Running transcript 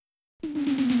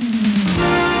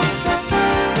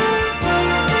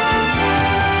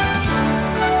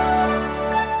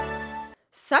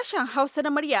Sashen Hausa na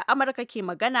murya Amurka ke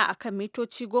magana a kan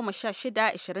mitoci 16,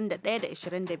 21 da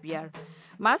 25.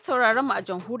 Masu sauraron mu a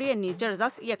jamhuriyar Nijar za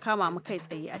su iya kama mu kai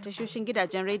tsaye a tashoshin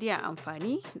gidajen rediyon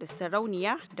amfani da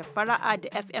sarauniya da fara'a da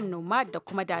FM Nomad da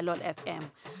kuma Dalol FM.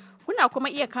 Kuna kuma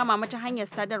iya kama mu ta hanyar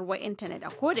sadarwar intanet a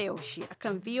koda yaushe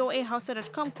akan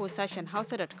voahausa.com ko sashen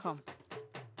hausa.com.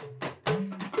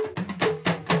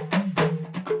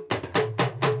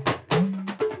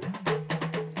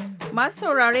 Masu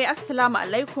saurare Assalamu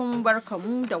alaikum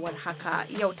barkamu da warhaka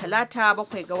yau talata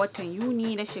 7 ga watan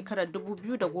Yuni na shekarar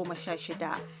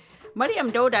 2016.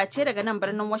 Maryam Dauda ce daga nan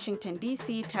birnin Washington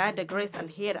DC tare da Grace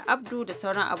Alheri Abdu da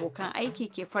sauran abokan aiki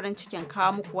ke farin cikin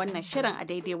kawo muku wannan shirin a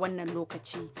daidai wannan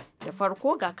lokaci. Da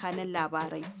farko ga kanin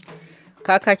labarai.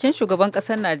 Kakakin shugaban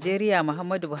ƙasar Najeriya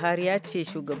Muhammadu Buhari ya ce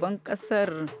shugaban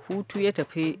ƙasar hutu ya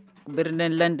tafi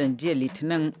birnin London jiya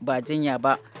Litinin ba jinya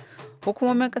ba.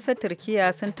 Hukumomin ƙasar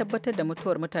Turkiyya sun tabbatar da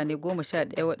mutuwar mutane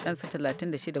 11 waɗansu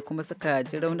 36 kuma suka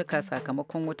ji raunuka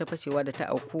sakamakon wata fashewa da ta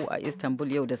auku a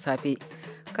Istanbul yau da safe.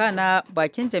 Kana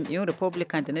bakin jam'iyyun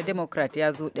Republican da na Democrat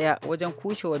ya zo ɗaya wajen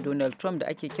kushewa Donald Trump da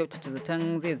ake kyautata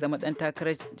zaton zai zama ɗan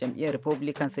takarar jam'iyyar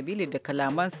Republican sabili da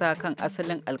kalamansa kan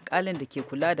asalin alƙalin da ke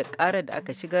kula da ƙarar da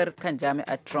aka shigar kan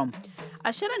jami'ar Trump.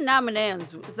 A shirin namu na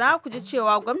yanzu za ku ji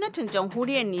cewa gwamnatin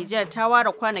jamhuriyar Nijar ta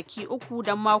ware kwanaki 3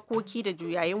 don makoki da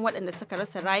juyayin waɗanda suka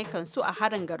rasa rayukansu a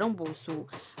harin garin Boso.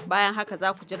 Bayan haka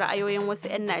za ku ji ra'ayoyin wasu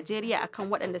 'yan Najeriya akan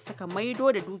waɗanda suka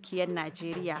maido da dukiyar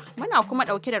Najeriya. Muna kuma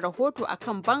ɗauke da rahoto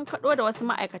akan bankaɗo da wasu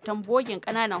ma'aikatan bogin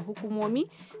ƙananan hukumomi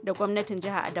da gwamnatin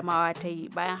jihar Adamawa ta yi.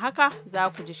 Bayan haka za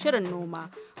ku ji shirin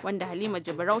noma wanda Halima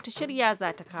Jibrau ta shirya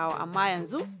za ta kawo amma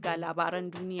yanzu ga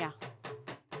labaran duniya.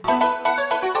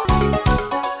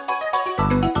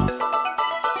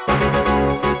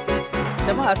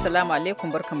 Jama'a assalamu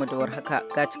alaikum barkamu da warhaka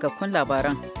ga cikakkun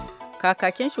labaran.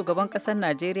 Kakakin shugaban kasar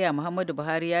Najeriya Muhammadu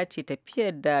Buhari ya ce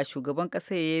tafiyar da shugaban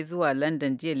kasa ya yi zuwa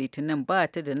London jiya Litinin ba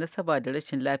ta da nasaba da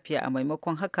rashin lafiya a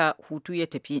maimakon haka hutu ya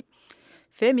tafi.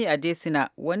 Femi Adesina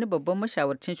wani babban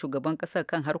mashawarcin shugaban kasar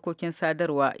kan harkokin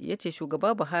sadarwa ya ce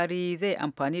shugaba Buhari zai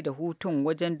amfani da hutun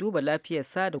wajen duba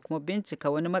lafiyarsa da kuma bincika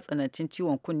wani matsanancin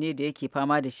ciwon kunne da yake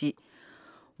fama da shi.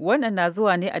 Wannan na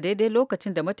zuwa ne a daidai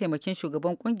lokacin da mataimakin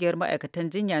shugaban kungiyar ma'aikatan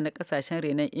jinya na kasashen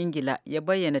renon Ingila ya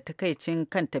bayyana takaicin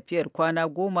kan tafiyar kwana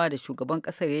 10 da shugaban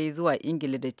kasar ya yi zuwa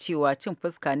Ingila da cewa cin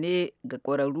fuska ne ga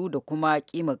ƙwararru da kuma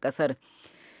ƙimar kasar.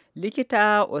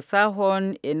 Likita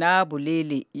Osahon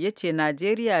Enabulele ya ce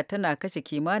Najeriya tana kashe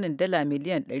kimanin dala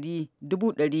miliyan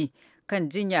 100,000 kan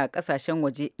jinya a kasashen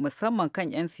waje musamman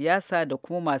kan 'yan siyasa da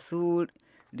kuma masu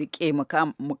rike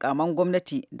mukaman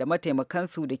gwamnati da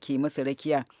mataimakansu da ke masu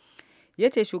rakiya. Ya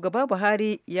ce shugaba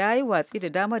Buhari ya yi watsi da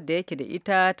damar da yake da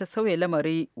ita ta sauya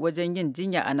lamari wajen yin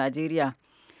jinya a Najeriya.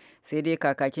 Sai dai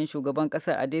kakakin shugaban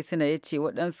kasar Adesina ya ce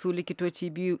waɗansu likitoci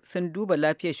biyu sun duba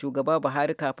lafiyar shugaba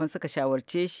Buhari kafin suka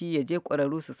shawarce shi ya je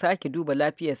ƙwararru su sake duba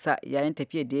lafiyarsa yayin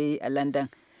tafiyar da ya yi a London.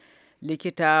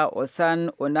 Likita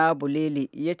Osan Onabulele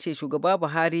ya ce shugaba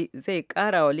Buhari zai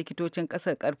ƙara wa likitocin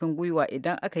ƙasar ƙarfin gwiwa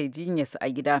idan aka yi jinyarsa a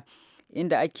gida,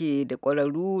 inda ake da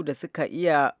ƙwararru da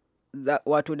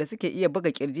suke iya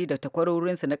buga kirji da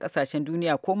takwarorinsu na ƙasashen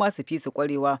duniya ko ma su fi su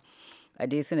ƙwarewa.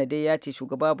 Adesina dai ya ce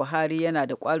shugaba Buhari yana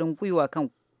da ƙwarin gwiwa kan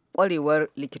ƙwarewar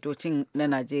likitocin na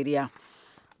Najeriya.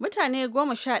 Mutane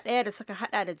 11 da suka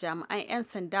hada da jami'an 'yan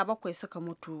sanda 7 suka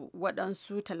mutu,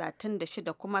 waɗansu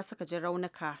 36 kuma suka ji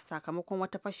raunuka sakamakon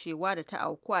wata fashewa da ta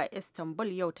auku a Istanbul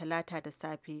yau talata da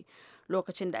safe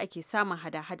lokacin da ake samun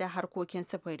hada-hada harkokin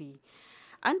sufuri.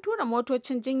 An tura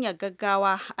motocin jinyar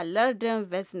gaggawa a lardin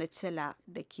Vesnitila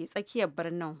da ke tsakiyar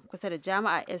birnin kusa da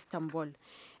jami'a Istanbul,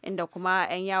 inda kuma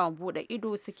 'yan yawon bude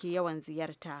ido suke yawan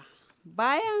ziyarta.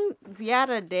 Bayan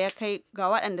ziyarar da ya kai ga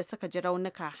waɗanda suka ji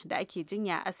raunuka da ake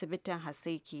jinya a asibitin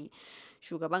Haseki,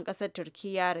 shugaban ƙasar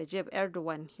Turkiyya Recep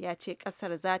Erdogan ya ce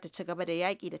ƙasar za ta ci gaba da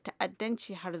yaƙi da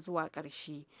ta'addanci har zuwa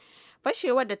ƙarshe.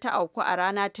 Fashewar da ta auku a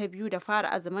rana ta biyu da fara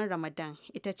azumin Ramadan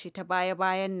ita ce ta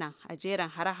baya-bayan nan a jerin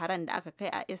hare-haren da aka kai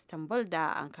a Istanbul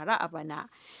da Ankara a bana,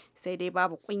 sai dai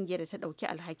babu ƙungiyar da ta ɗauki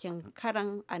alhakin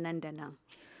karan a nan da nan.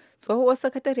 Tsohuwar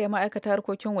sakatariyar ma'aikatar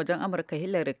harkokin wajen Amurka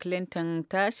Hillary Clinton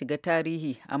ta shiga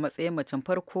tarihi a matsayin macen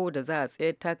farko da za a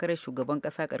tsayar takarar shugaban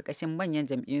ƙasa ƙarƙashin manyan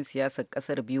jam'iyyun siyasar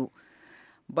ƙasar biyu.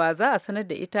 Ba za a sanar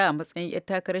da ita a matsayin 'yar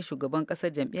takarar shugaban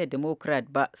ƙasar jam'iyyar Democrat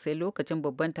ba sai lokacin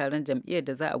babban taron jam'iyyar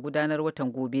da za a gudanar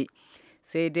watan gobe.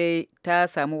 Sai dai ta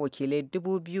samu wakilai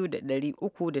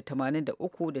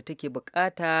 2,383 da take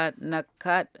bukata na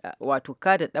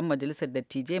kada ɗan majalisar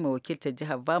dattijai mai wakiltar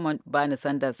jihar Vermont Bernie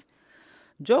Sanders.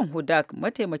 John Hudak,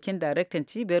 mataimakin daraktan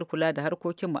cibiyar kula da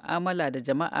harkokin mu'amala da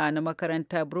jama'a na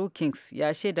makaranta Brookings,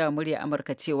 ya shaida murya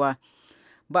Amurka cewa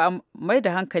ba a mai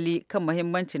da hankali kan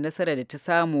muhimmancin nasarar da ta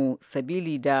samu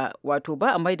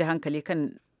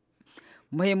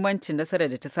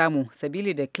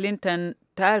sabili da Clinton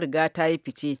ta riga ta yi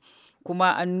fice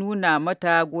kuma an nuna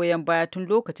mata goyon baya tun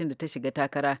lokacin da ta shiga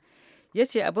takara. Ya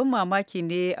ce abin mamaki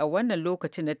ne a wannan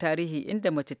lokacin na tarihi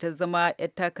inda mace ta zama 'yar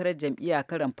takarar jam'iyya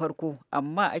karan farko,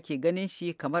 amma ake ganin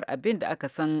shi kamar abin da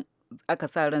aka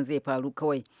sa ran zai faru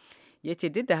kawai. Ya ce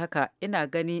duk da haka ina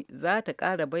gani za ta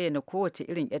ƙara bayyana kowace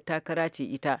irin 'yar takara ce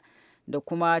ita da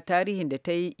kuma tarihin da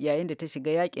ta yi yayin da ta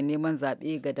shiga yaƙin neman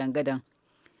zaɓe gadan-gadan.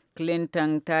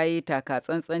 Clinton ta yi taka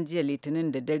tsantsan jiya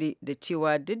Litinin da dare da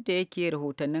cewa duk da yake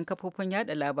rahotannin kafofin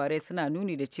yada labarai suna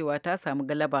nuni da cewa ta samu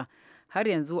galaba, har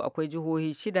yanzu akwai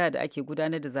jihohi 6 da ake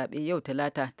gudanar da zaɓe yau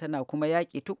Talata, tana kuma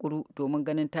yaƙi tukuru domin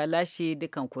ganin ta lashe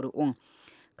dukan kuri'un.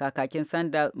 Kakakin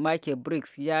Sanders Michael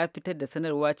Briggs ya fitar da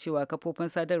sanarwa cewa kafofin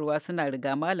sadarwa suna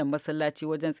riga malam masallaci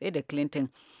wajen tsaida Clinton.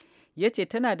 Ya ce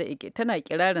tana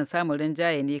kirarin samun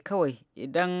rinjaye ne kawai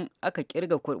idan aka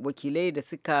kirga wakilai da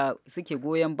suke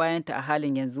goyon bayanta a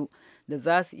halin yanzu da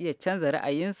za su iya canza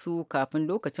ra'ayinsu kafin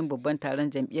lokacin babban taron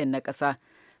jam'iyyar na ƙasa.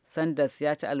 Sanders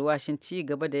ya ci alwashin ci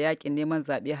gaba da yakin neman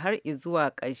zaɓe har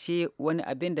zuwa ƙarshe, wani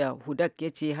abin da Hudak ya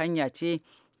ce hanya ce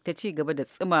ta ci gaba da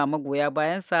tsima magoya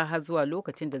bayansa har zuwa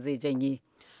lokacin da zai janye.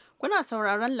 Kuna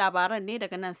sauraron labaran ne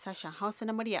daga nan sashen Hausa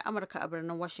na murya Amurka a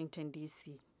birnin Washington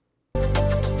DC.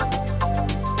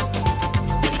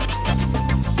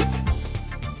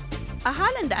 A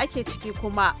halin da ake ciki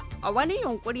kuma, a wani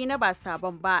yunkuri na ba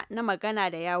sabon ba na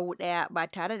magana da yawu ɗaya ba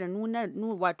tare da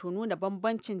nuna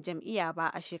bambancin jam'iyya ba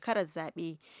a shekarar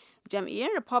zaɓe,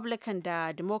 jam'iyyun Republican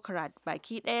da Democrat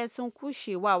baki ɗaya sun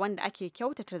kushewa wanda ake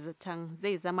kyautata zaton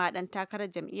zai zama ɗan takarar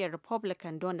jam'iyyar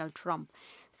Republican Donald Trump,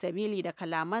 sabili da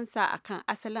kalamansa akan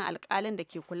asalin alƙalin da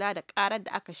ke kula da ƙarar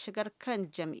da aka shigar kan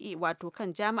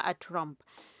jami'ar Trump.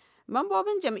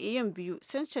 Mambobin jam'iyyun biyu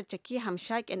sun caccaki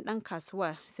hamshakin ɗan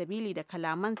kasuwar sabili da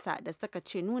kalamansa da suka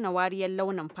ce nuna wariyar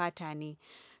launin fata ne.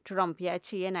 Trump ya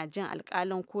ce yana jin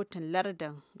alkalin kotun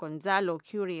lardin Gonzalo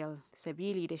Curiel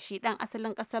sabili da shi ɗan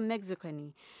asalin ƙasar Mexico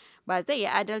ne. Ba zai yi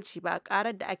adalci ba a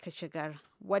ƙarar da aka shigar,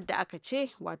 wadda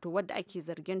ake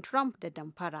zargin Trump da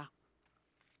damfara.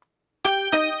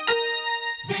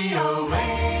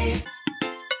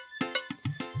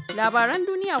 Labaran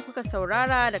duniya kuka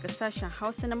saurara daga sashen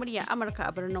Hausa na murya Amurka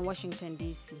a birnin Washington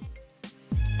DC.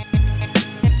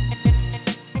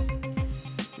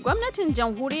 Gwamnatin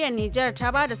jamhuriyar Nijar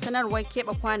ta ba da sanarwar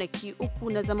keɓe kwanaki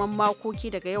 3 na zaman makoki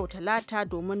daga yau Talata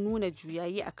domin nuna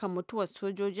juyayi akan mutuwar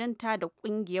sojojinta da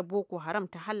ƙungiyar Boko Haram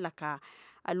ta hallaka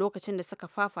a lokacin da suka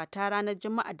fafata ranar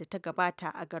Juma'a da ta gabata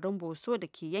a garin Boso da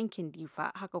ke yankin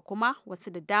Difa. Haka kuma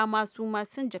wasu da dama su ma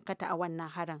sun jikkata a wannan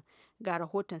harin. Ga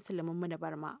rahoton Sulaiman Muna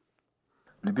Barma.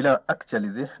 Le bilan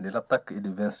actualisé de l'attaque est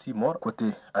de 26 morts côté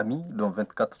ami, dont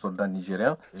 24 soldats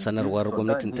nigériens. Sanarwar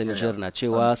gwamnatin ta Nijar na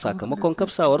cewa sakamakon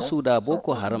kafsawarsu da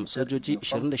Boko Haram sojoji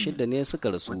 26 ne suka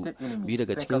rasu, 2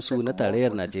 daga cikinsu na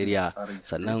tarayyar Najeriya,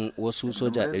 sannan wasu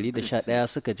soja 111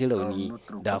 suka ji rauni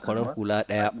da kwarar hula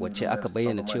ɗaya wacce aka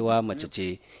bayyana cewa mace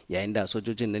ce, yayin da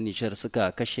sojojin na Nijar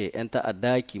suka kashe 'yan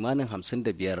ta'adda kimanin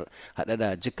 55 haɗe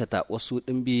da jikkata wasu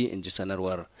ɗimbi, in ji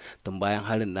sanarwar. Tun bayan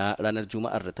harin na ranar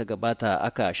Juma'ar da ta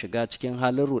gabata aka shiga cikin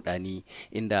halin rudani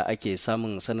inda ake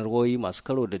samun sanarwoyi masu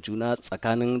karo da juna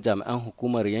tsakanin jami'an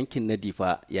hukumar yankin na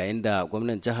Difa, yayin da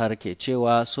gwamnan jihar ke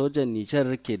cewa sojan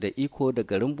Nijar ke da iko da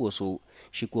garin Boso,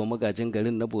 shi kuwa magajin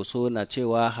garin na Boso na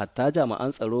cewa hatta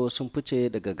jami'an tsaro sun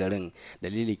fice daga garin.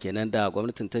 Dalili kenan da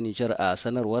gwamnatin ta Nijar a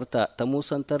sanarwarta ta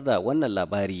musantar da wannan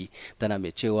labari, tana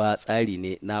mai cewa tsari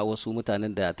ne na wasu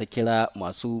mutanen da ta kira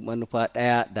masu manufa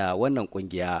ɗaya da wannan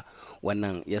kungiya.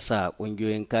 Wannan yasa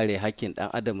kungiyoyin kare hakkin ɗan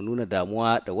adam nuna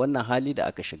damuwa da wannan hali da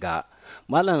aka shiga.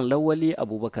 Malam Lawali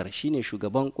Abubakar shine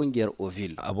shugaban kungiyar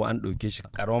Ovil. Abu an ɗauke shi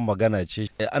karamar magana ce,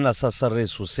 ana sa san rai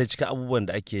sosai cikin abubuwan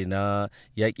da ake na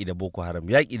yaƙi da Boko Haram.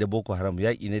 Yaƙi da Boko Haram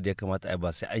yaƙi ne da ya kamata a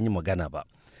ba sai an yi magana ba.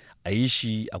 A yi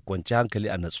shi a kwanci hankali,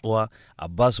 a natsuwa, a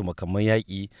ba su makaman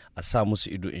yaƙi, a sa musu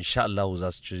ido, insha Allah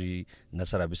za su ci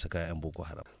nasara bisa kan 'yan Boko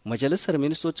Haram. Majalisar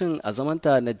ministocin a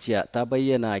zamanta na jiya ta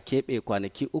bayyana keɓe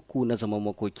kwanaki 3 na zaman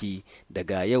makoki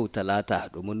daga yau Talata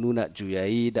domin nuna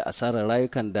juyayi da asarar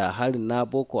rayukan da harin na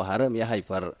Boko Haram ya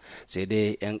haifar. Sai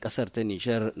dai 'yan ƙasar ta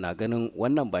Nijar na ganin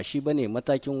wannan ba shi bane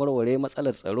matakin warware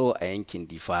matsalar tsaro a yankin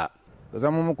Difa.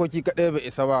 Zaman makoki kaɗai bai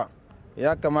isa ba.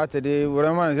 Ya kamata dai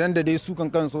vraiment yanda dai su kan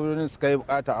sojojin suka yi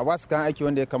bukata a basu kan aiki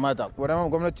wanda ya kamata.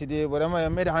 Vraiment gwamnati dai vraiment ya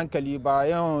mai da hankali ba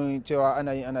yawan cewa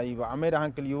ana yi ba, a mai da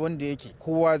hankali wanda yake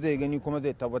kowa zai gani kuma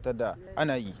zai tabbatar da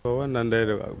ana yi. Wannan dai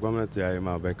da gwamnati ya yi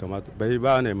ma bai kamata, bai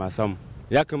ba ne ma sam.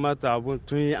 Ya kamata abun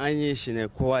tun an yi shi ne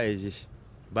kowa ya ji shi.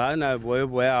 ba ana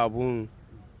boye-boye abun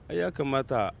ya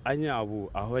kamata an yi abu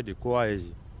a hadi kowa ya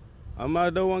ji,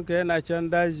 amma don wanka yana can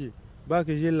daji ba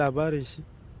ka ji labarin shi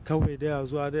kawai dai a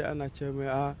zuwa dai ana ce mai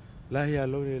a lahiya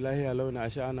launi a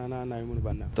sha ana yi mun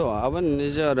banna. To abin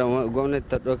Nijar da gwamnati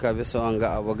ta ɗauka bisa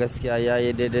wanga abu gaskiya ya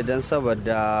yi daidai don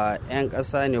saboda 'yan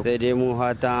ƙasa ne daidai mu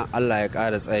fatan Allah ya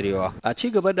ƙara tsarewa. A ci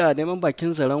gaba da neman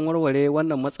bakin zaren warware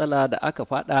wannan matsala da aka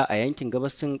fada a yankin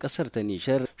gabashin ƙasar ta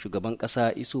Nijar, shugaban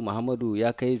ƙasa Isu Muhammadu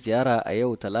ya kai ziyara a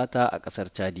yau Talata a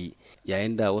ƙasar Chadi,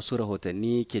 yayin da wasu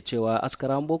rahotanni ke cewa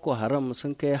askaran Boko Haram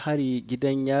sun kai hari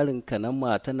gidan yarin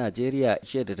Kanama ta Najeriya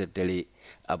jiya da daddare.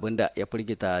 Abinda ya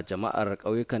firgita jama'ar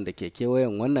ƙauyukan da ke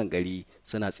kewayen wannan gari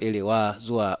suna tserewa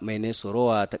zuwa Maine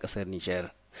Sorowa ta ƙasar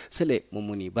Nijar. Sule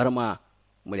Mummuni Barma,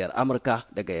 muryar Amurka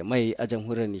daga Yamai a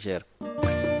jamhuriyar Nijar.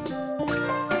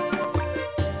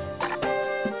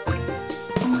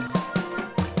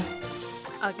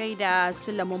 A gaida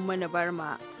Sule Mummuni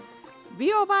Barma.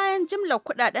 Biyo bayan jimlar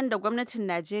kudaden da gwamnatin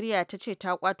Najeriya ta ce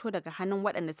ta kwato daga hannun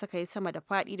waɗanda suka yi sama da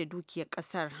faɗi da dukiyar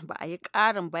ƙasar, ba a yi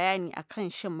ƙarin bayani a kan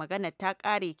shin magana ta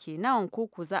ƙare kenan ko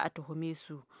ku za a tuhume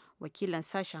su. Wakilan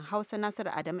sashen Hausa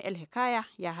Nasiru Adamu El Hikaya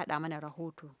ya haɗa mana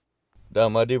rahoto.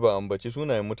 Dama dai ba ambaci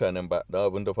sunayen mutanen ba, don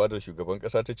abin da fadar shugaban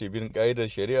kasa ta ce bin ka'idar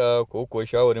shari'a ko kuwa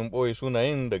shawarin ɓoye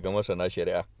sunayen daga masana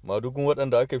shari'a. Madugun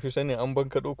waɗanda aka fi sanin an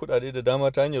bankaɗo kuɗaɗe da dama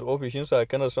ta hanyar ofishinsa a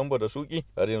kanar Samba da Suki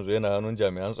har yanzu yana hannun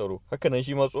jami'an tsaro. Hakanan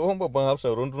shi ma tsohon babban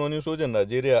hafsan rundunonin sojan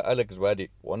Najeriya Alex Bade,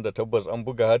 wanda tabbas an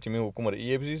buga hatimin hukumar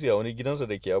EFCC a wani gidansa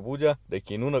da ke Abuja da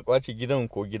ke nuna ƙwace gidan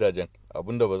ko gidajen.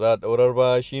 Abin da ba za a ɗaurar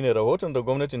ba shine rahoton da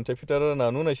gwamnatin ta fitar na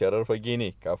nuna sharar fage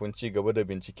ne kafin ci gaba da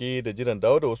bincike da jiran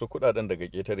dawo da wasu kuɗaɗen daga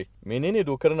ƙetare. Menene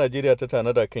dokar Najeriya ta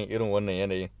tanada kan irin wannan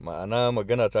yanayin? Ma'ana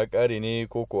magana ta ƙare ne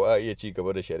ko a iya ci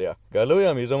gaba da shari'a? Ga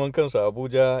lauya mai zaman kansa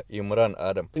Abuja Imran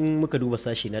Adam. In muka duba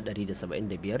sashi na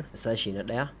 175 sashi na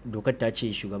 1 dokar ta ce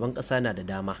shugaban ƙasa na da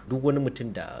dama duk wani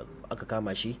mutum da aka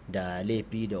kama shi da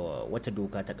laifi da wata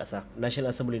doka ta ƙasa. National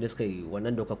Assembly ne suka yi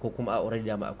wannan doka ko kuma a already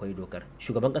dama akwai dokar.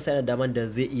 Shugaban ƙasa yana daman da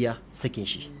zai iya sakin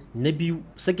shi. Na biyu,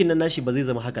 sakin nan nashi ba zai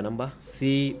zama haka nan ba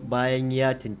sai bayan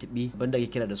ya tuntubi banda ake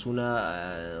kira da suna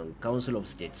Council of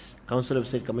States. Council of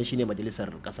States kamar shine majalisar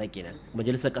kasa kenan.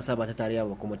 Majalisar kasa ba ta tarayya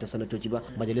ba kuma ta sanatoci ba,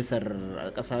 majalisar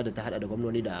kasa da ta hada da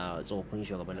gwamnoni da tsofaffin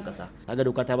shugabannin kasa. Kaga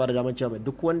doka ta bada daman cewa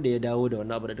duk wanda ya dawo da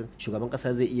wannan abu din shugaban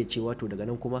kasa zai iya cewa to daga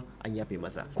nan kuma an yafe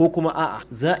masa. Ko kuma a'a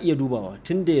za a iya dubawa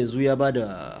tunda yanzu ya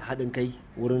bada haɗin kai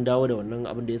wurin dawo da wannan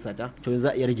abin da ya sata to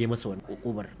za a iya rage masa wani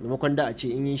hukumar maimakon da a ce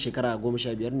in yi shekara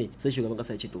 15 ne sai shugaban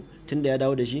kasa ya ce to tunda ya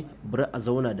dawo da shi bari a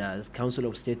zauna da Council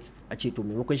of State a ce to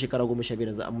maimakon shekara 15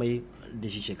 yanzu an mai da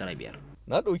shi shekara 5.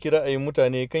 Na ɗauki ra'ayin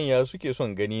mutane kan ya suke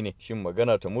son gani ne, shin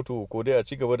magana ta mutu ko dai a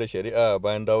ci gaba da shari'a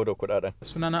bayan dawo da kuɗaɗen.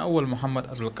 Sunana Awal Muhammad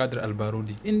Abdulkadir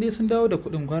Albarudi. In dai sun dawo da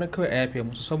kuɗin gwara kawai a yafe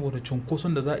musu saboda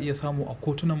cunkoson da za a iya samu a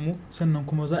kotunan mu sannan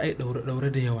kuma za a yi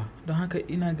ɗaure da yawa. Don haka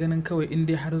ina ganin kawai in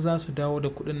dai har za su dawo da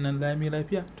kuɗin nan lami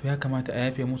lafiya to ya kamata a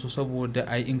yafe musu saboda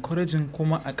a yi encouraging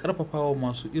kuma a ƙarfafa wa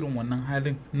masu irin wannan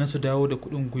halin na su dawo da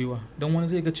kuɗin gwiwa. Don wani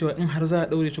zai ga cewa in har za a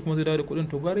ɗaure shi kuma zai dawo da kuɗin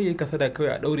to gwara ya yi kasada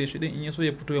kawai a ɗaure shi din in ya so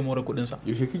ya fito ya more kuɗinsa.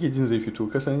 Yaushe kake jin zai fito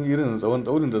kasan irin tsawon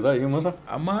daurin da za a yi masa?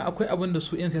 Amma akwai abin da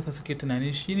su 'yan siyasa suke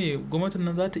tunani shine gwamnatin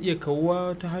nan za ta iya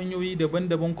kawuwa ta hanyoyi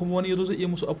daban-daban kuma wani yazo zai iya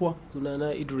musu afuwa.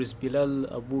 Sunana Idris Bilal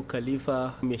Abu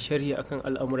Khalifa mai sharhi akan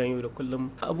al'amuran yau da kullum.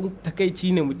 Abun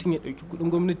takaici ne mutum ya dauki kudin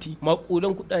gwamnati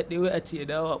makudan kudade wai a ce ya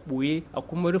dawo a boye a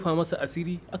kuma rufa masa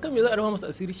asiri. Akan me za a rufa masa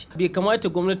asiri shi? Bai kamata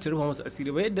gwamnati ta rufa masa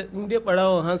asiri ba yadda in dai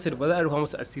barawon hansar ba za a rufa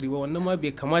masa asiri ba wannan ma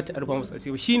bai kamata a rufa masa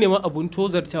asiri ba shine ma abun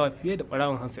tozartawa fiye da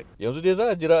barawon hansar. Yanzu dai za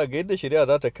a jira a ga yadda shari'a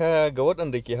za ta kaya ga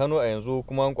waɗanda ke hannu a yanzu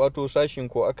kuma an kwato sashin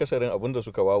ko akasarin abin da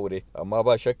suka wawure, amma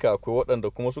ba shakka akwai waɗanda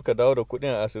kuma suka dawo da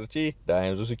kuɗin a asirce da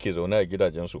yanzu suke zaune a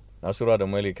gidajensu. Nasura da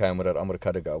Maili kayan murar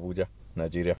Amurka daga Abuja,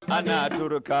 Najeriya. Ana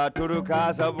turka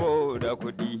saboda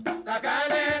kuɗi.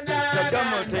 Kaga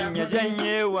mutum ya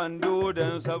janye wando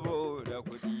don saboda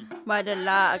kuɗi.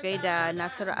 Madalla a gaida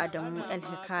Nasiru Adamu El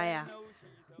Hikaya.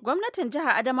 Gwamnatin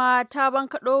jihar Adamawa ta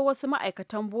bankaɗo wasu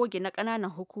ma'aikatan bogi na ƙananan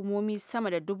hukumomi sama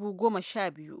da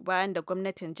 12,000 bayan da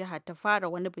gwamnatin jihar ta fara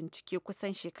wani bincike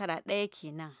kusan shekara ɗaya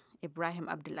kenan. Ibrahim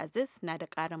Abdulaziz na da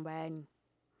ƙarin bayani.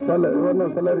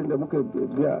 Wannan salarin da muka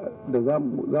biya da za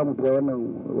mu biya wannan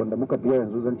wanda muka biya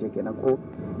yanzu zan ce kenan ko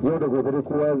yau da gobe dai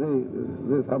kowa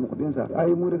zai samu kuɗinsa.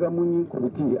 Ai mun riga mun yi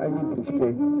kwamiti an yi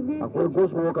bincike akwai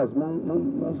ghost workers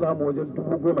mun samu wajen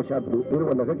 12,000 irin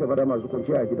wanda kake fada masu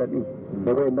kwanciya a gida din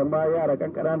da wayannan ma yara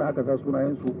kankana na aka sa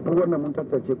sunayensu duk wannan mun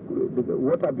tattace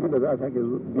wata biyu da za a sake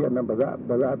biyan nan ba za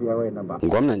a biya wayannan ba.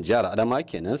 Gwamnan jihar Adama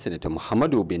kenan Sanata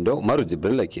Muhammadu Bindo Umaru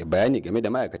Jibrila ke bayani game da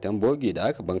ma'aikatan bogi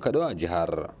da aka bankado a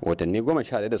jihar. watanni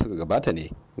 11 da suka gabata ne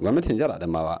gwamnatin jihar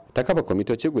Adamawa ta kafa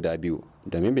kwamitoci guda biyu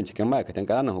domin binciken ma'aikatan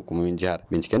ƙananan hukumomin jihar,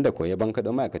 binciken da koya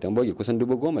bankaɗo ma'aikatan bogi kusan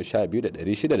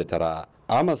 12,609.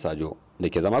 Ahmad Sajo da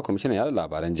ke zama kwamishinan yada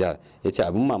labaran jihar ya ce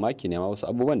abin mamaki ne ma wasu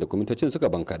abubuwan da kwamitocin suka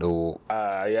bankaɗo.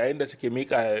 A yayin da suke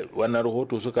mika wannan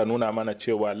rahoto suka nuna mana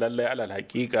cewa lallai alal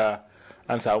hakika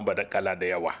an samu badakala da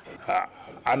yawa.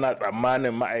 Ana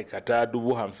tsammanin ma'aikata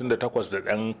 58,000 da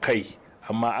ɗan kai,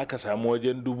 amma aka samu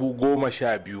wajen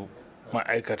 12,000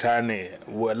 ma'aikata ne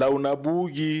walau na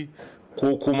bugi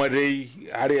ko kuma dai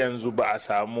har yanzu ba a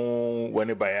samu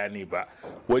wani bayani ba.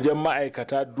 Wajen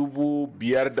ma'aikata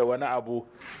 5,000 da wani abu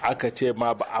aka ce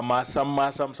ma ba a ma sam ba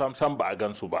a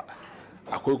gansu ba.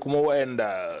 Akwai kuma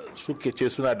wayanda suke ce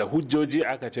suna da hujjoji,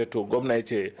 aka ce to gwamna ya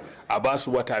ce a ba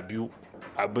su wata 2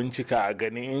 a bincika a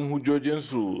gani in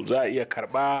hujjojinsu za a iya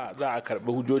karba, za a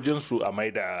karbi hujjojinsu a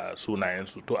mai da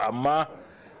sunayensu. To amma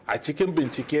a cikin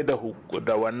bincike da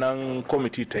wannan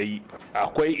kwamiti ta yi,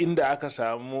 akwai inda aka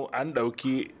samu an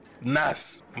ɗauki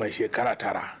nas mai shekara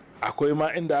 9, akwai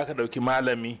ma inda aka ɗauki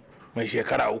malami mai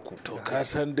shekara 3. To ka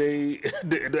san dai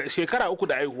shekara 3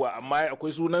 da aihuwa, amma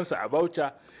akwai sunansa a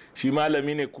Baucha, shi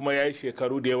malami ne kuma ya yi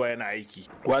shekaru da yawa yana aiki.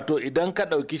 Wato idan ka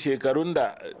ɗauki shekarun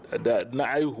da na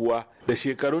aihuwa da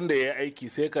shekarun da ya yi aiki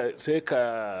sai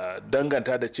ka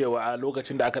danganta da cewa a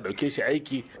lokacin da aka ɗauke shi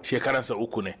aiki shekaransa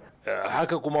 3 ne.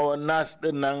 Haka kuma nas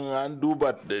din nan an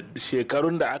duba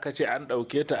shekarun da aka ce an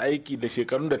ɗauke ta aiki da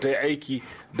shekarun da ta yi aiki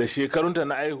da shekarunta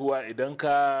na aihuwa, idan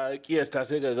ka kiyasta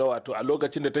sai ga wato a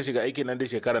lokacin da ta shiga aiki nan da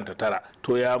shekaranta 9.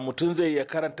 To ya mutum zai ya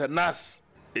karanta nas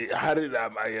har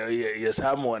ya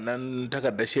samu wannan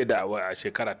takardar shaida a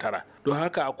shekara 9. Don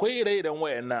haka akwai ire-iren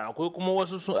wayannan, akwai kuma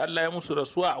wasu sun Allah ya musu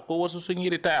rasuwa, akwai wasu sun yi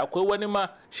ritaya, akwai wani ma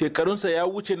shekarunsa ya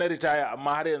wuce na ritaya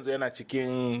amma har yanzu yana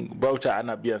cikin Bauta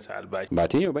ana biyan sa albashi. Ba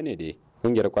tun yau bane dai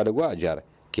kungiyar kwadago a jihar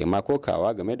ke ma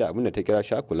kokawa game da abin da ta kira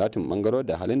shakulatin bangaro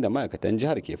da halin da ma'aikatan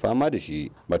jihar ke fama da shi.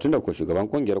 Batun da ko shugaban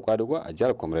kungiyar kwadago a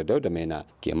jihar Comrade Dauda Maina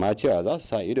ke ma cewa za su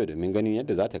sa ido domin ganin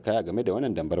yadda za ta kaya game da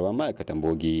wannan dambarwar ma'aikatan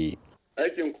bogi.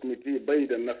 Aikin kwamiti bai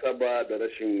da nasaba da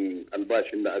rashin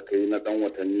albashin da aka yi na dan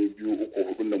watanni 2,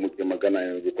 3, 4 da muke magana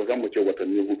yanzu, kusan mu ce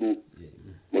watanni 4,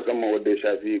 musamman wanda ya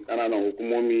shafi kananan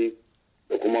hukumomi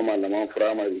da kuma malaman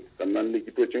firamare, sannan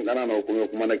likitocin kananan hukumomi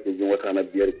kuma na kirgin wata na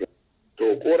 5 ke.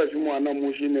 To korafin mu nan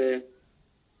mu shine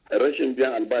rashin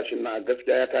biyan albashin na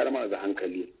gaskiya ya tayar mana da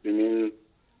hankali, domin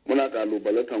muna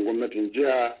kalubalantar gwamnatin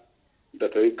jiha da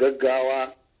ta yi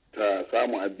gaggawa ta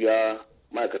samu a biya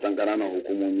ma'aikatan kananan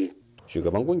hukumomi.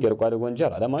 Shugaban kungiyar kwadagon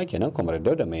jihar Adamawa kenan Comrade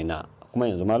Dauda Maina, kuma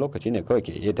yanzu ma lokaci ne kawai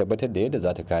ke iya tabbatar da yadda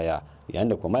za ta kaya, yayin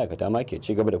da kuma ma'aikata ma ke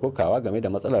ci gaba da kokawa game da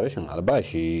matsalar rashin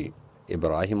albashi.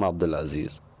 Ibrahim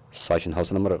Abdulaziz, sashin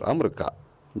Hausa na murar Amurka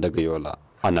daga Yola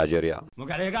a Najeriya.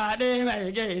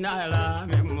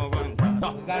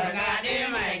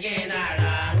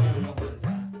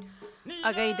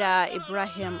 A gaida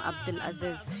Ibrahim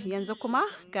Abdulaziz, yanzu kuma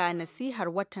ga nasihar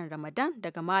watan Ramadan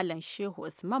daga Malam Shehu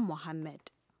Usman Muhammad.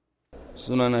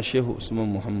 Sunana Shehu Usman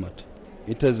Muhammad.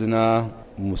 Ita zina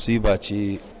musiba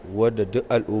ce wadda duk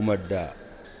al'ummar da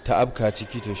ta afka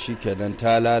ciki to shikenan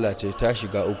ta lalace, ta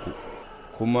shiga uku,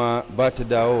 kuma ba ta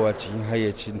dawowa cikin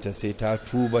hayyacinta sai ta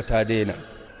tuba ta daina.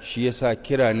 Shi yasa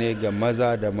kira ne ga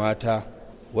maza da mata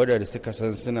waɗanda suka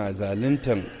san suna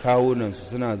zaluntan kawunansu,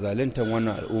 suna zaluntan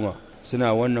wannan al'umma,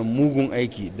 suna wannan mugun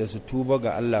aiki, da su tuba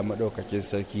ga Allah maɗaukakin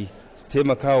sarki, su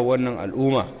taimaka wa wannan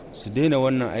al'umma su daina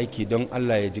wannan aiki don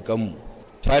Allah ya ji kanmu.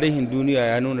 Tarihin duniya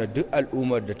ya nuna duk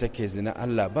al'ummar da take zina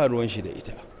Allah ba ruwan shi da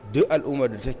ita. Duk al'ummar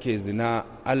da take zina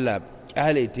Allah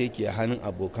kyale ta yake a hannun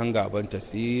abokan gabanta,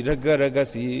 su yi raga-raga,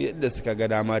 su yi yadda suka ga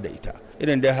dama da ita.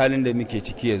 Irin dai halin da muke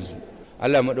ciki yanzu,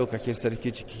 Allah maɗaukakin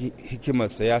sarki cikin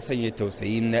hikimarsa ya sanya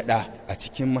tausayi na ɗa a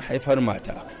cikin mahaifar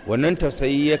mata. Wannan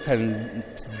tausayi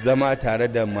yakan zama tare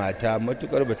da mata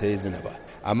matukar ba ta yi zina ba,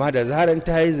 amma da zaran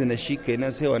ta yi zina shi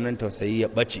kenan sai wannan tausayi ya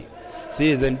ɓace, sai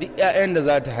ya zan duk 'ya'yan da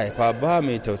za ta haifa ba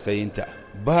mai tausayinta,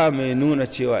 ba mai nuna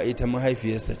cewa ita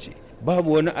mahaifiyarsa ce,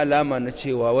 babu wani alama na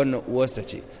cewa wannan uwarsa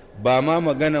ce. Ba ma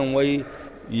maganan wai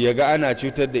ya ga ana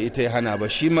cutar da ita ya hana ba,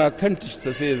 shi ma kanta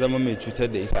sai ya zama mai cutar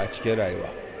da ita a cikin rayuwa.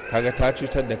 Kaga ta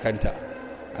cutar da kanta,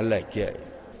 Allah ya kiyaye.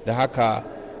 Da haka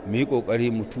mu yi kokari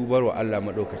mu tubar wa Allah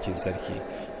madaukakin sarki.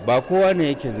 Ba kowa ne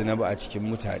yake zina ba a cikin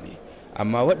mutane,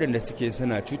 amma waɗanda suke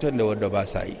suna cutar da wanda ba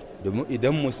sa yi, domin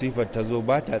idan musifar ta zo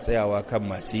ba ta tsayawa kan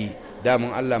masu yi.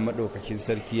 Daman Allah madaukakin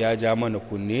sarki ya ja mana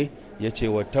kunne, ya ce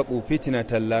wattaqu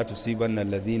fitnatan la tusibanna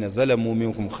alladhina zalamu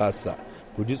minkum khassa.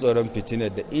 Ku ji tsoron fitinar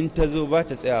da in ta zo ba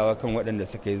ta tsayawa kan waɗanda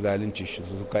suka yi zalunci su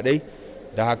kadai.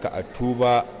 Da haka a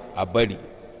tuba a bari,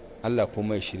 Allah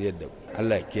kuma ya shirye da mu.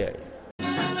 Allah ya kiyaye.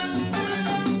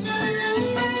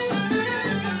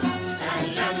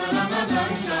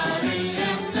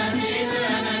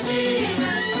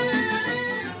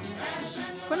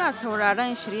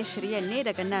 sauraron shirye-shiryen ne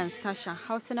daga nan sashen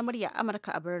Hausa na murya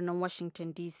Amurka a birnin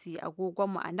Washington DC.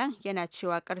 Agogonmu a nan yana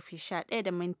cewa karfe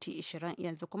 11:20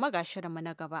 yanzu kuma ga shirinmu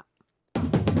na gaba.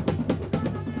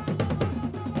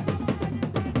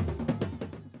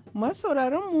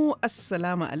 Masauraranmu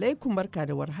Assalamu alaikum, barka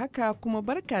da warhaka kuma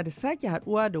barka da sake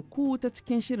haduwa da ku ta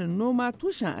cikin shirin noma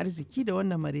tushen arziki da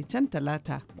wannan maraicen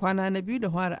talata kwana na biyu da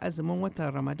fara azumin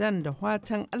watan Ramadan da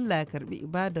watan Allah ya karbi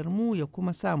ibadar mu ya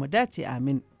kuma sa mu dace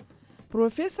amin.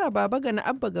 Profesa Babagana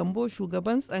Abba Gambo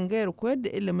shugaban tsangayar koyar da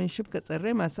ilimin shifka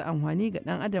tsirrai masu amfani ga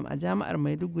dan adam a jami'ar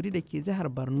Maiduguri da ke jihar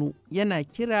Borno yana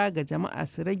kira ga jama'a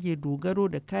su rage dogaro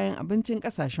da kayan abincin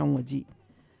kasashen waje.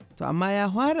 To amma ya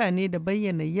fara ne da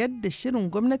bayyana yadda shirin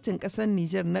gwamnatin ƙasar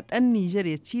Nijar na ɗan Nijar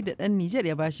ya ci da ɗan Nijar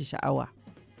ya bashi sha'awa.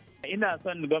 Ina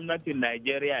son gwamnatin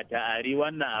Najeriya ta ari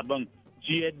wannan abin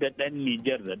ciyar da ɗan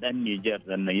Nijar da ɗan Nijar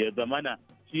sannan ya zamana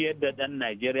ciyar da ɗan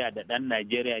Najeriya da ɗan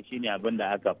Najeriya shine abin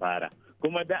da aka fara.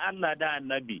 Kuma da Allah da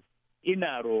Annabi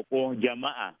ina roƙo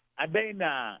jama'a a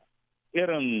daina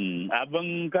irin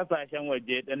abin kasashen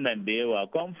waje ɗin nan da yawa,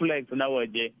 complex na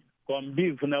waje.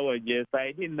 Beef na waje,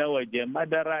 sardine na waje,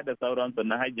 madara da sauransu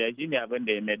na hajiya shine abin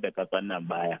da ya mayar da kasan nan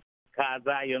baya.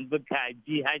 Kaza yanzu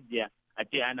kaji hajiya a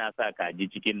ce ana sa kaji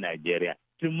cikin Najeriya.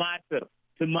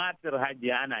 Tumatir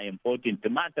hajiya ana importing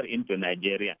tumatir into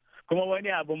Najeriya. Kuma wani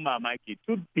abin mamaki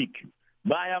toothpick.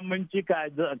 Bayan mun ci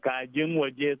kajin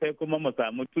waje sai kuma mu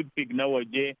samu toothpick na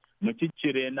waje mu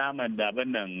ciccire naman da abin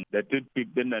nan da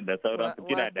toothpick din nan da sauransu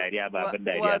kina dariya ba abin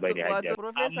dariya ba ne hajiya.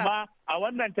 Amma a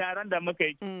wannan taron da muka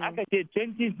yi aka ce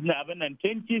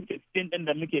 2016 din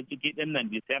da muke ciki din nan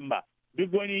Disamba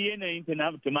duk wani yanayin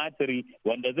tumatiri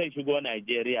wanda zai shigo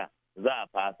Najeriya za a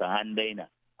fasa an daina.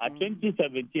 A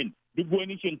 2017 duk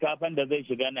wani shinkafan da zai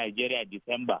shiga Najeriya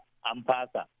Disamba an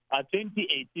fasa. A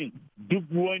 2018 duk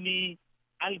wani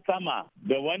alkama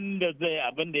da wanda zai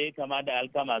abin da ya kama da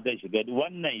alkama zai shiga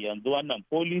wannan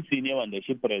policy ne wanda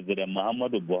shi President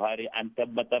Muhammadu Buhari an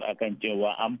tabbatar akan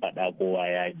cewa an faɗa kowa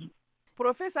ya ji.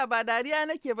 Profesa ba dariya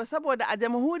nake ba saboda a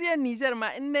jamhuriyar Nijar ma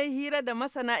in nayi hira da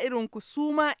masana irin ku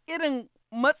su ma irin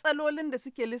matsalolin da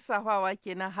suke lissafawa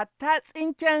kenan hatta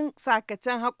tsinken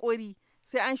sakacen haƙori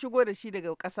sai an shigo da shi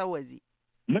daga ƙasar waje.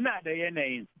 Muna da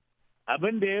yanayin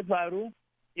abin da ya faru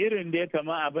irin da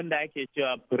kama abin da ake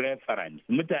cewa preference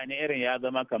mutane irin ya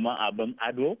zama kamar abin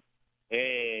ado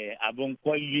abin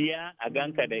kwalliya a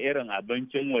ganka da irin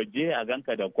abincin waje a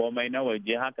ganka da komai na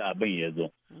waje haka abin ya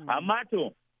zo amma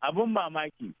to abin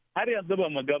mamaki har yanzu ba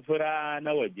mu ga fura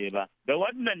na waje ba da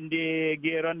wannan da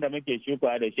geron da muke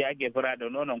shuka da shi ake fura da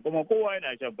nonon kuma kowa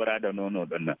yana shan fura da nono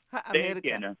din nan ɗaya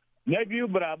kenan. Na biyu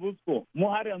burabusko mu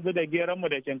har yanzu da geronmu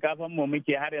da shinkafanmu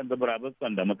muke har yanzu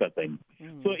burabuskon da muka sani.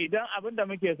 So idan abin da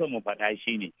muke so mu faɗa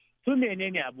shi ne su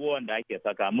menene abubuwan da ake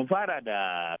saka mu fara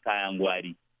da kayan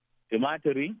gwari.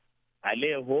 Tumatiri,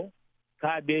 aleho,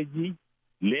 kabeji,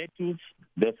 lettuce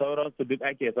da sauransu duk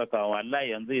ake saka wallahi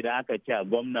yanzu idan aka ce a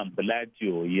gwamnan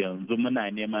Plateau yanzu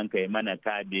muna neman kai mana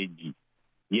kabeji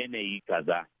yanayi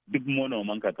kaza duk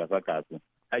manoman ka saka su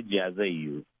hajiya zai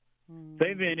yiwu.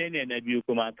 Sai menene na biyu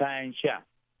kuma kayan sha.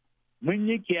 Mun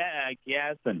yi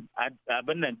kiyasin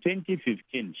abin nan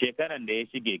 2015 shekaran da ya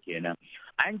shige kenan.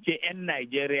 An ce 'yan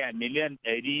Najeriya miliyan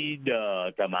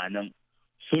 180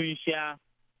 sun sha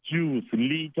juice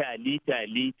lita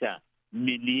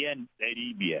miliyan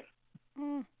 500.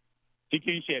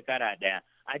 Cikin shekara ɗaya.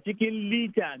 A cikin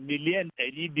lita miliyan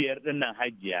 500 ɗinnan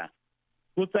hajiya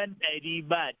kusan 100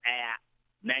 ba ɗaya.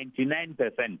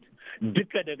 99%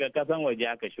 duka daga kasan waje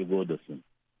aka shigo da su.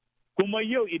 Kuma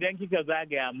yau idan kika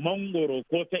zagaya mangoro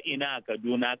ko ta ina a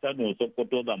Kaduna, Kano,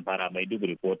 Sokoto, Zamfara,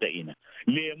 Maiduguri ko ta ina,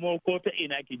 lemo ko ta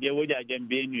ina ki je wajajen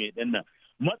Benue din nan.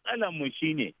 Matsalar mu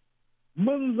shine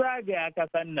mun zagaya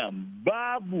kasan nan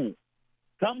babu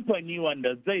kamfani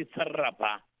wanda zai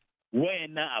sarrafa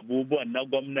wayannan abubuwan na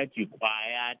gwamnati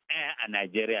kwaya ɗaya a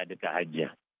Najeriya duka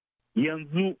hajiya.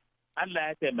 Yanzu Allah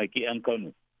ya taimaki 'yan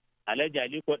Kano. Alhaji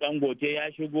Aliko Dangote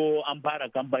ya shigo an fara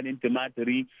kamfanin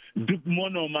tumatiri duk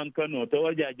manoman Kano ta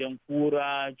wajajen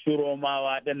Kura,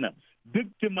 Ciromawa dinnan duk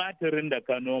tumatirin da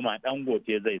ka noma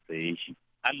Dangote zai saye shi.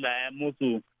 Allah ya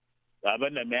musu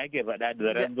abin da me yake faɗa da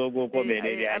zaren dogo ko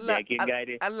menene a jakin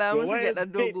gare. Allah ya musu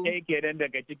gyaɗar dogo. Sai kenan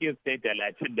daga cikin state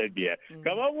 35.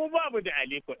 Kamar mu babu da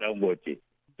Aliko Dangote.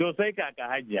 To sai kaka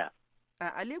hajiya.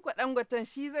 Aliko Dangoten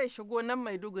shi zai shigo nan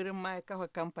Maidugurin ma ya kafa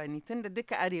kamfani tunda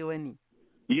duka arewa ne.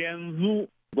 Yanzu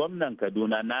gwamnan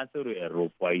Kaduna Nasiru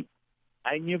El-Rufai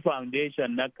an yi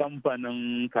foundation na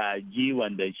kamfanin kaji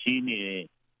wanda shine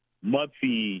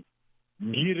mafi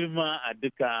girma a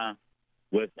duka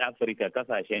West Africa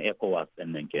kasashen ECOWAS ɗin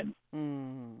nan kenan.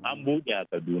 An buɗe a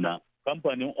Kaduna.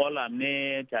 kamfanin Olam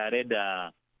ne tare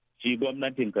da shi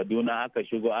gwamnatin Kaduna aka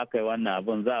shigo aka yi wannan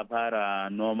abin, za a fara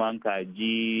noman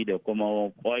kaji da kuma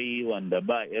kwai wanda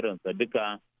ba irinsa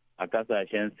duka a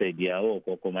kasashen Sediyawo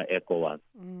ko kuma ECOWAS.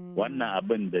 Wannan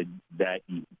abin da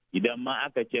daɗi. Idan ma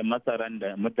aka ce masaran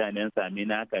da mutanen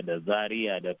Saminaka da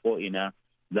Zaria da ko'ina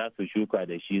za su shuka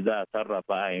da shi, za a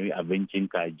sarrafa a yi abincin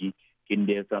kaji, kin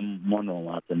da ya san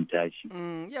manoma sun tashi.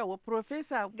 Yawa,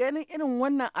 Profesa, ganin irin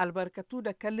wannan albarkatu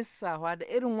da ka lissafa da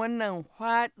irin wannan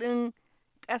faɗin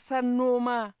ƙasar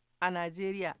noma a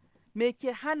Najeriya, me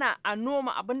ke hana a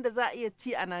noma abin da za a iya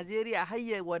ci a Najeriya har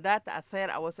ya wadata a sayar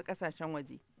a wasu ƙasashen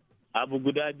waje? Abu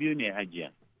guda biyu ne,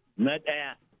 Hajiya. Na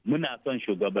ɗaya, muna son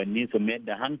shugabanni su mayar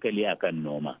da hankali akan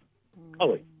noma.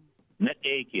 Kawai, na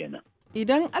ɗaya kenan.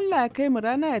 Idan Allah ya kai mu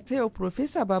rana ya ta yau,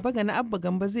 Profesa Babagana Abba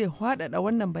Gamba zai haɗaɗa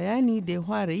wannan bayani da ya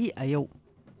fara yi a yau.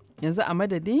 Yanzu a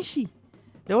madadin shi,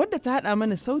 da wadda ta haɗa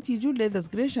mana sauti Julius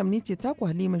Gresham ni ce taku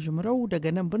Halima Jumrau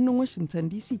daga nan birnin Washington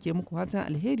DC ke muku fatan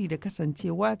alheri da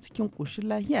kasancewa cikin ƙoshin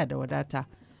lahiya da wadata.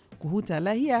 Ku huta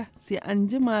lahiya, sai an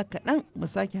jima kaɗan mu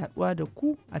sake haɗuwa da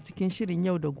ku a cikin shirin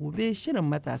yau da gobe, shirin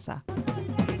matasa.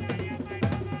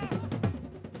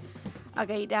 A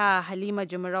gaida Halima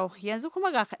Jumrau, yanzu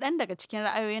kuma ga kaɗan daga cikin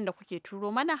ra'ayoyin da kuke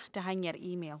turo mana ta hanyar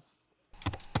imel.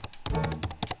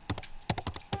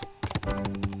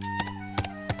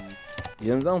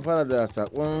 Yanzu an fara da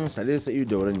sakon Sale Sa'idu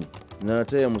Daure ne na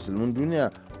taya musulmin duniya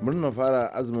murnar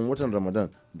fara azumin watan Ramadan,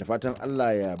 da fatan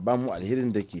Allah ya ba mu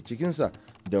alherin da ke cikinsa,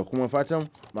 da kuma fatan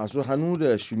masu hannu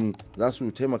da shuni za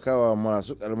su taimakawa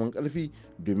masu karamin karfi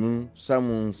domin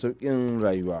samun sauƙin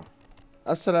rayuwa.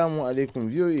 Assalamu alaikum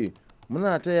VOA,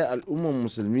 muna taya al'ummar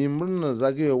musulmi murnar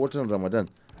zagayowar watan Ramadan.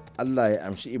 Allah ya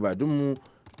amshi ibadunmu.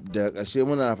 Da ƙarshe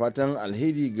muna fatan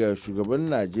alheri ga shugaban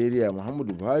Najeriya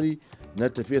Muhammadu Buhari na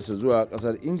tafiyarsa zuwa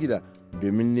ƙasar Ingila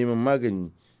domin neman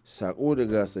magani. Sako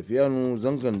daga Safiyanu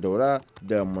zangon daura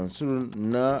da Mansur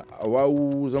na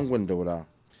Awawu zangon daura.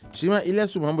 Shi ma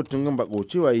Ilyasu Muhammad Tungan Bako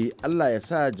cewa yi Allah ya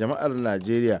sa jama'ar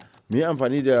Najeriya mu yi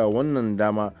amfani da wannan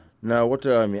dama na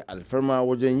wata mai alfarma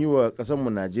wajen yi wa ƙasarmu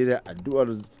Najeriya addu'ar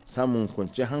samun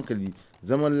kwanciyar hankali,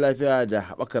 zaman lafiya da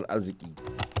haɓakar arziki.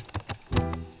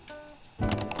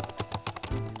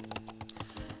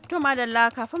 To madalla,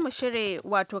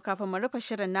 kafin mu rufe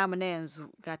shirin namu na yanzu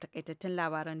ga takaitattun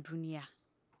labaran duniya.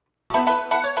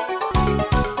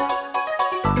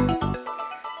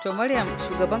 To Maryam,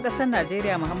 shugaban ƙasar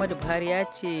Najeriya Muhammadu Buhari ya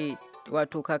ce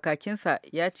kakakinsa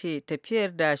ya ce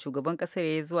tafiyar da shugaban ƙasar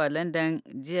ya yi zuwa London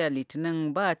jiya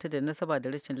Litinin ba ta da nasaba da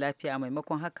rashin lafiya,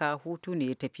 maimakon haka hutu ne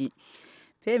ya tafi.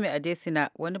 Femi Adesina,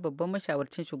 wani babban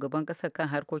mashawarcin shugaban ƙasar kan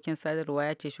harkokin sadarwa,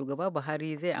 ya ce shugaba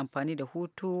Buhari zai amfani da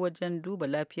hutu wajen duba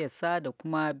lafiyarsa da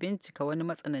kuma bincika wani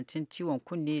matsanancin ciwon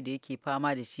kunne da yake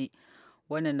fama da shi.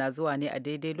 Wannan na zuwa ne a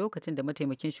daidai lokacin da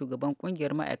mataimakin shugaban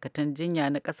kungiyar ma'aikatan jinya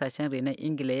na kasashen renon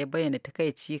Ingila ya bayyana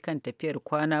takaici kan tafiyar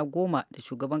kwana 10 da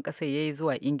shugaban ƙasar ya yi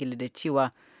zuwa Ingila, da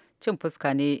cewa cin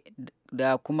fuska ne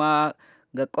da kuma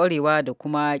ga ƙwarewa da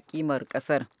kuma kimar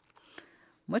ƙasar.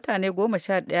 Mutane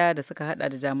 11 da suka hada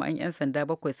da jami'an 'yan sanda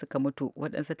 7 suka mutu,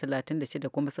 waɗansu 36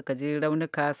 kuma suka ji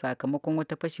raunuka sakamakon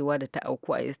wata fashewa da ta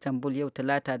auku a Istanbul yau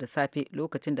Talata da safe,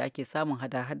 lokacin da ake samun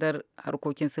hada-hadar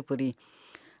harkokin sufuri.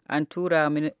 An tura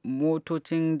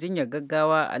motocin jinyar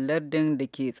gaggawa a lardin da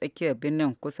ke tsakiyar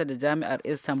birnin kusa da jami'ar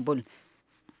Istanbul.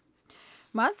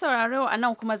 Masu sauraro, a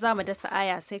nan kuma za mu dasa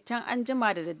aya, sai can an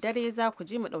jima da daddare za ku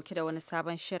ji mu ɗauki da wani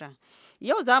sabon shirin.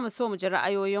 Yau za mu so mu ji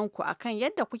ra'ayoyinku akan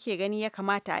yadda kuke gani ya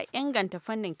kamata a inganta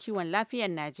fannin kiwon lafiyar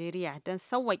Najeriya don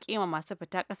sauwaƙe ma masu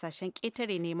fita ƙasashen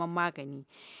ƙetare neman magani.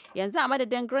 Yanzu a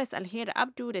madadin Grace Alheri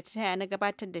Abdu da ta taya na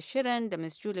gabatar da shirin, da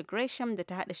Miss Julie Gresham da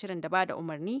ta haɗa shirin da ba da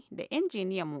umarni, da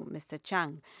injiniyanmu Mr.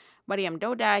 Chang. Maryam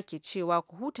Dauda ke cewa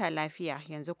ku huta lafiya,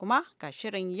 yanzu kuma ga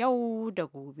shirin yau da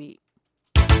gobe.